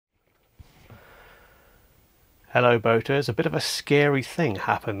Hello boaters, a bit of a scary thing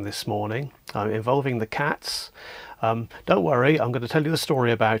happened this morning involving the cats. Don't worry, I'm going to tell you the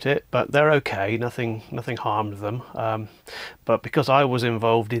story about it, but they're okay, nothing harmed them. But because I was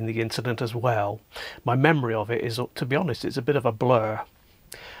involved in the incident as well, my memory of it is, to be honest, it's a bit of a blur.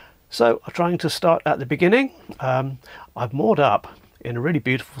 So I'm trying to start at the beginning. I've moored up in a really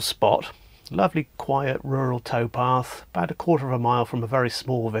beautiful spot, lovely quiet rural towpath, about a quarter of a mile from a very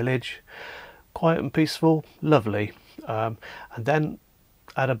small village. Quiet and peaceful, lovely. And then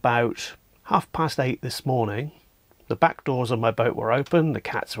at about 8:30 this morning, the back doors of my boat were open, the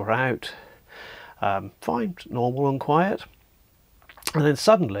cats were out, fine, normal and quiet. And then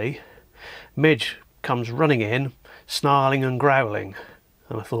suddenly Midge comes running in, snarling and growling,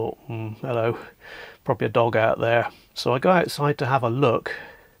 and I thought, hello, probably a dog out there. So I go outside to have a look,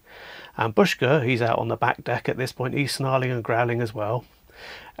 and Bushka, he's out on the back deck at this point, he's snarling and growling as well.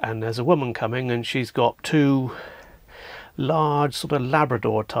 And there's a woman coming, and she's got two large sort of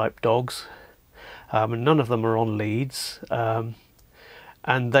Labrador type dogs, and none of them are on leads, and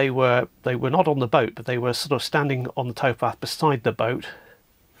they were not on the boat, but they were sort of standing on the towpath beside the boat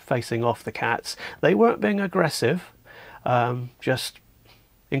facing off the cats. They weren't being aggressive, just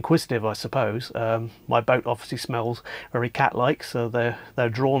inquisitive, I suppose. My boat obviously smells very cat-like, so they're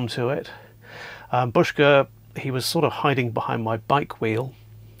drawn to it. Bushka, he was sort of hiding behind my bike wheel.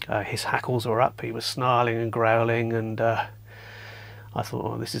 His hackles were up, he was snarling and growling, and I thought,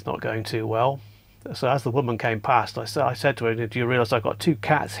 oh, this is not going too well. So as the woman came past, I said to her, do you realise I've got two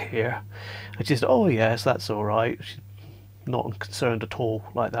cats here? And she said, oh yes, that's all right. She's not concerned at all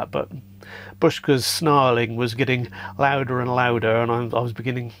like that, but Bushka's snarling was getting louder and louder, and I was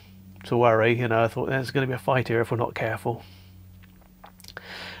beginning to worry. You know, I thought there's going to be a fight here if we're not careful.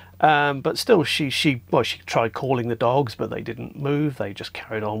 But still, she tried calling the dogs, but they didn't move. They just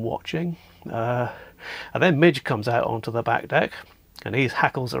carried on watching. And then Midge comes out onto the back deck, and his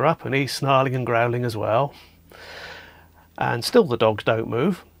hackles are up, and he's snarling and growling as well. And still the dogs don't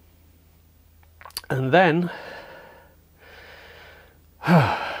move. And then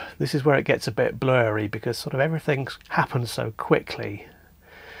this is where it gets a bit blurry, because sort of everything happened so quickly.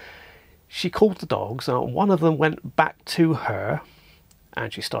 She called the dogs, and one of them went back to her,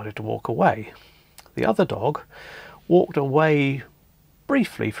 and she started to walk away. The other dog walked away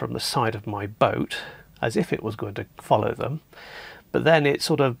briefly from the side of my boat, as if it was going to follow them, but then it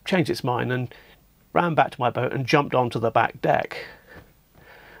sort of changed its mind and ran back to my boat and jumped onto the back deck.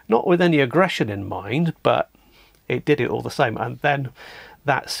 Not with any aggression in mind, but it did it all the same, and then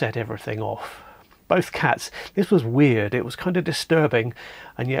that set everything off. Both cats, this was weird, it was kind of disturbing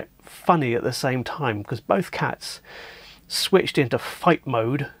and yet funny at the same time, because both cats switched into fight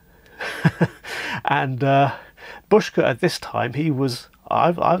mode. And Bushka at this time, I was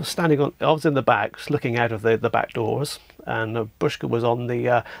standing on, I was in the back looking out of the back doors, and Bushka was on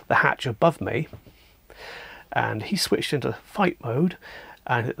the hatch above me, and he switched into fight mode,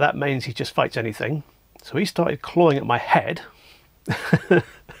 and that means he just fights anything. So he started clawing at my head.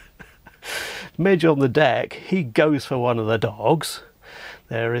 Midge on the deck, he goes for one of the dogs.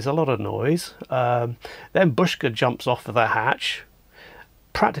 There is a lot of noise. Then Bushka jumps off of the hatch,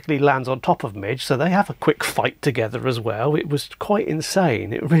 practically lands on top of Midge, so they have a quick fight together as well. It was quite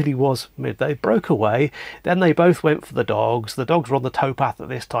insane. It really was. They broke away. Then they both went for the dogs. The dogs were on the towpath at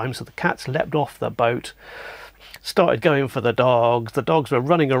this time, so the cats leapt off the boat, started going for the dogs. The dogs were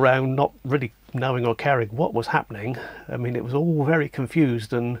running around, not really knowing or caring what was happening. I mean, it was all very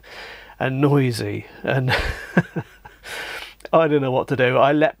confused and noisy, and I didn't know what to do.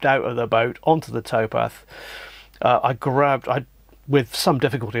 I leapt out of the boat onto the towpath. With some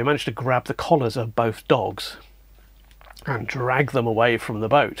difficulty, I managed to grab the collars of both dogs and drag them away from the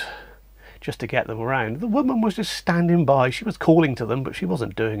boat just to get them around. The woman was just standing by. She was calling to them, but she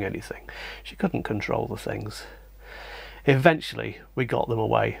wasn't doing anything. She couldn't control the things. Eventually, we got them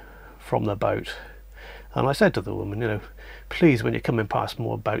away from the boat. And I said to the woman, you know, please, when you're coming past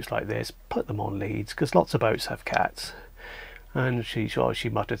more boats like this, put them on leads, because lots of boats have cats. And she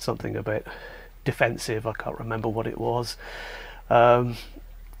muttered something a bit defensive, I can't remember what it was, and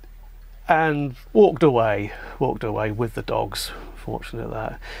walked away with the dogs. Fortunate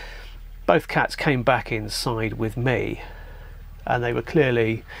that both cats came back inside with me, and they were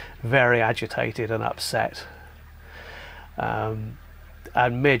clearly very agitated and upset. And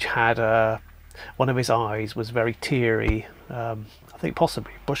Midge had one of his eyes was very teary. I think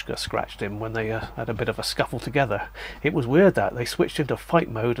possibly Bushka scratched him when they had a bit of a scuffle together. It was weird that they switched into fight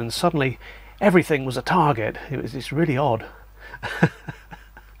mode and suddenly everything was a target. It's really odd.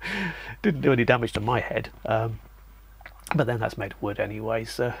 Didn't do any damage to my head, but then that's made of wood anyway.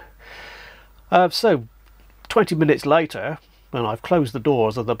 So 20 minutes later, when I've closed the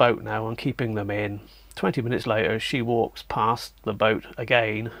doors of the boat now and keeping them in, 20 minutes later she walks past the boat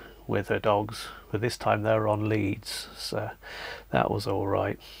again with her dogs, but this time they were on leads, so that was all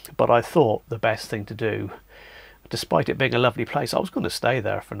right. But I thought the best thing to do, despite it being a lovely place, I was going to stay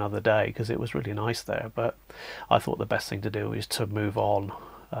there for another day because it was really nice there, but I thought the best thing to do is to move on,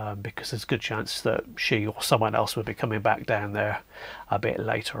 because there's a good chance that she or someone else would be coming back down there a bit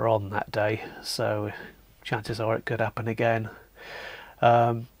later on that day, so chances are it could happen again.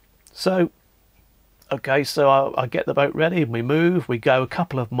 Okay, so I get the boat ready and we move. We go a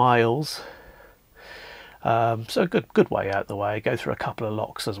couple of miles, so a good way out the way. Go through a couple of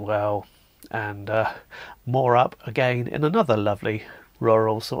locks as well, and more up again in another lovely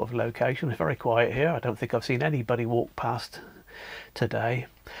rural sort of location. It's very quiet here. I don't think I've seen anybody walk past today,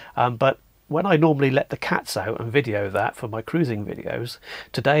 but when I normally let the cats out and video that for my cruising videos,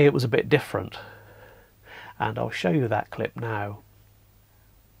 today it was a bit different, and I'll show you that clip now.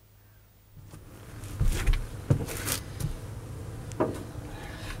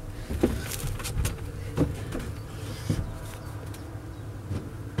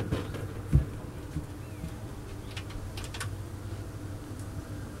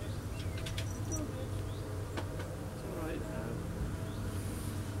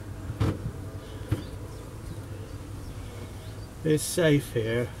 It's safe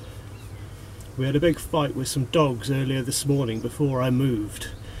here. We had a big fight with some dogs earlier this morning before I moved,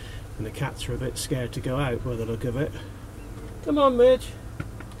 and the cats are a bit scared to go out by the look of it. Come on, Midge.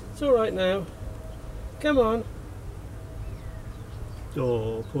 It's all right now. Come on.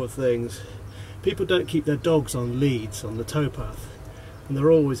 Oh, poor things. People don't keep their dogs on leads on the towpath, and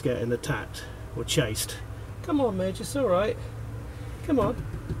they're always getting attacked or chased. Come on, Midge. It's all right. Come on.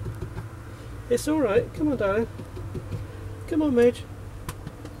 It's all right. Come on, darling. Come on, Midge.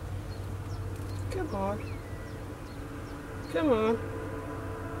 Come on. Come on.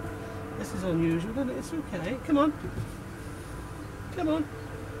 This is unusual, isn't it? It's okay. Come on. Come on.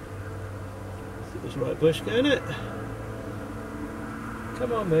 It was right, Bushka, isn't it?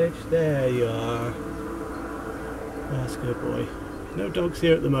 Come on, Midge. There you are. That's a good boy. No dogs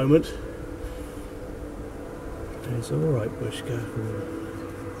here at the moment. It's all right, Bushka.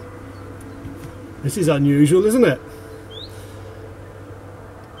 This is unusual, isn't it?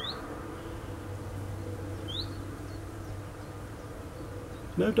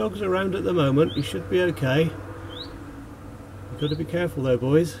 No dogs around at the moment. You should be okay. You've got to be careful though,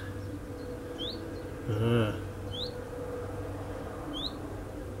 boys.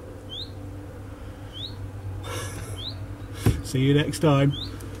 See you next time.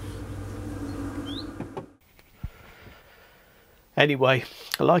 Anyway,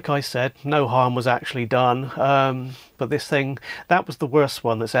 like I said, no harm was actually done, but this thing, that was the worst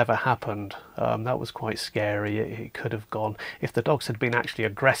one that's ever happened. That was quite scary. It could have gone, if the dogs had been actually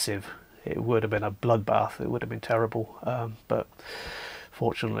aggressive, it would have been a bloodbath. It would have been terrible, but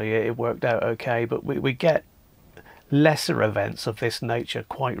fortunately it worked out okay. But we get lesser events of this nature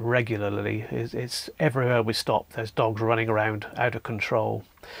quite regularly. It's everywhere we stop, there's dogs running around out of control,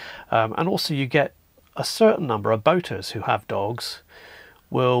 and also you get a certain number of boaters who have dogs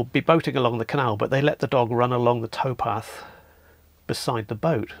will be boating along the canal, but they let the dog run along the towpath beside the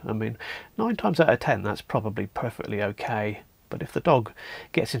boat. I mean, 9 times out of 10 that's probably perfectly okay, but if the dog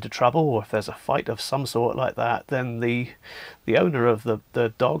gets into trouble or if there's a fight of some sort like that, then the owner of the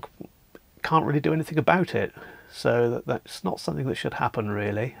dog can't really do anything about it. So that's not something that should happen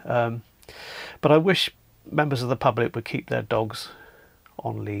really. But I wish members of the public would keep their dogs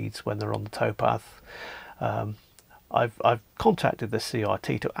on leads when they're on the towpath. I've contacted the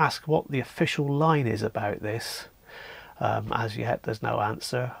CRT to ask what the official line is about this. As yet there's no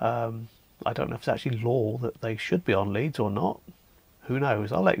answer. I don't know if it's actually law that they should be on leads or not. Who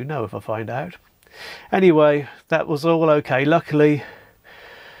knows? I'll let you know if I find out. Anyway, that was all okay. Luckily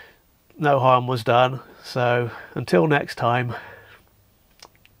no harm was done, so until next time.